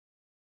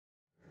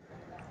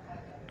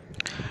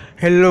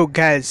Hello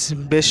guys,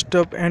 best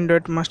of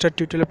Android master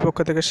টিউটোরিয়ালের পক্ষ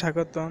থেকে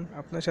স্বাগতম।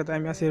 আপনার সাথে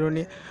আমি আছি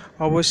রনি।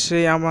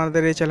 অবশ্যই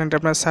আমাদের এই চ্যানেলটা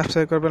আপনারা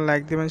সাবস্ক্রাইব করবেন,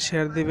 লাইক দিবেন,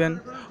 শেয়ার দিবেন,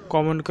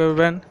 কমেন্ট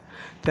করবেন।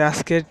 তো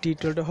আজকের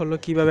টিউটোরিয়ালটা হলো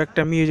কীভাবে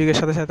একটা মিউজিকের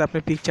সাথে সাথে আপনি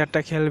পিকচারটা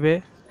খেলবে।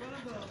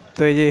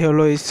 তো এই যে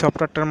হলো এই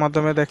সফটওয়্যারটার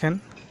মাধ্যমে দেখেন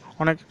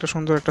অনেক একটা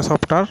সুন্দর একটা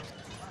সফটওয়্যার।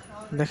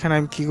 দেখেন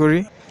আমি কী করি।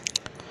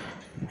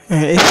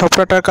 এই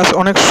সফটওয়্যারটার কাজ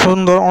অনেক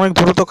সুন্দর, অনেক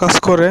দ্রুত কাজ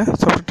করে।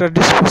 সফটওয়্যারটার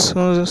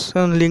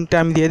ডিসক্রিপশন লিঙ্কটা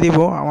আমি দিয়ে দিব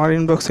আমার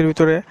ইনবক্সের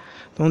ভিতরে।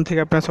 তখন থেকে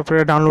আপনার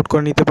সফটওয়্যার ডাউনলোড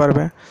করে নিতে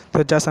পারবে। তো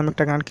জাস্ট আমি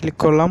একটা গান ক্লিক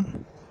করলাম,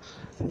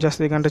 জাস্ট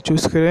এই গানটা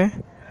চুজ করে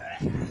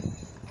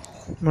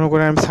মনে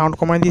করেন আমি সাউন্ড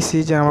কমাই দিয়েছি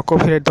যে আমার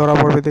কপিরাইট ধরা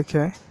পড়বে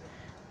দেখে।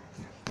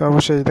 তো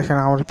অবশ্যই দেখেন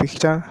আমার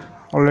পিকচার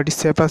অলরেডি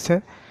সেভ আছে।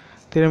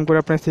 তো এরকম করে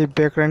আপনি সেই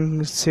ব্যাকগ্রাউন্ড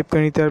সেভ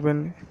করে নিতে পারবেন,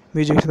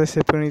 মিউজিকের সাথে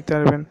সেভ করে নিতে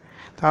পারবেন।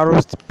 তা আরও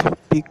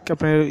পিক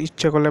আপনার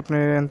ইচ্ছা করলে আপনি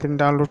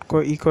ডাউনলোড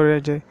করে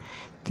যে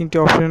তিনটে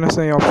অপশন আছে,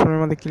 এই অপশনের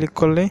মধ্যে ক্লিক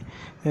করলে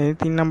এই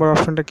 3 নম্বর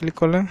অপশনটা ক্লিক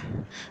করলে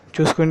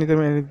চুজ করে নিতে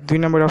পারবেন। 2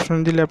 নম্বর অপশন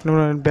দিলে আপনার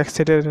ব্যাক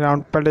সাইডের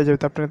রাউন্ড পাল্টে যাবে।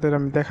 তো আপনাদের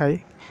আমি দেখাই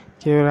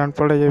কীভাবে রাউন্ড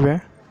পাল্টে যাবে।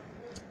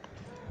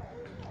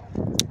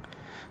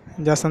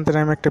 জাস্ট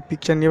আমি একটা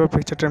পিকচার নিয়ে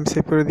পিকচারটা আমি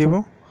সেভ করে দিব।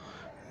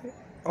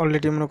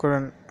 অলরেডি মনে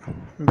করেন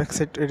ব্যাক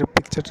সাইড এর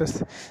পিকচারটা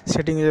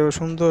সেটিং হয়ে যাবে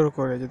সুন্দর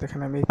করে। যে দেখেন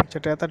আমি এই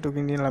পিকচারটা এতটুকু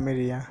নিলাম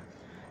এরিয়া,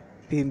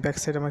 ব্যাক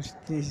সাইড আমার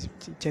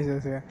চেঞ্জ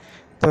হয়েছে।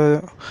 তো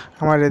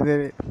আমার এদের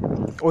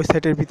ওই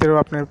সাইটের ভিতরেও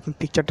আপনার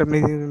পিকচারটা আপনি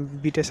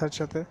বিটের সাথে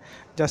সাথে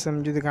জাস্ট আমি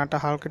যদি গানটা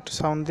হালকা একটু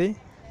সাউন্ড দিই,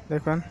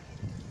 দেখবেন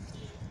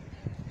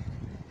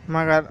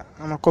মাগার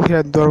আমার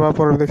কপিরাইট ধরবার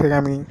পর দেখে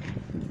আমি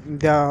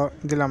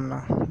দিলাম না,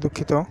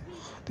 দুঃখিত।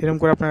 এরকম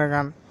করে আপনারা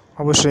গান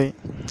অবশ্যই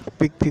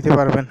পিক দিতে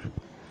পারবেন।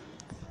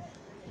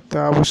 তো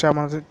অবশ্যই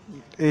আমাদের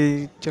এই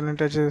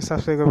চ্যানেলটা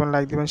সাবস্ক্রাইব করবেন,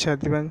 লাইক দিবেন, শেয়ার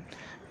দিবেন।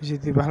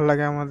 যদি ভালো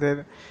লাগে আমাদের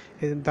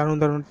এই দারুণ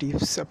দারুণ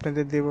টিপস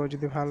আপনাদের দেবো।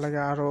 যদি ভালো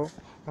লাগে আরও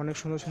অনেক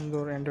সুন্দর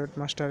সুন্দর অ্যান্ড্রয়েড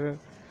মাস্টারের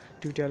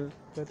টিউটোরিয়াল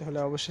পেতে হলে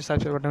অবশ্যই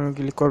সাবস্ক্রাইব বাটনে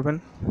ক্লিক করবেন।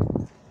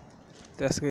 তো আজকে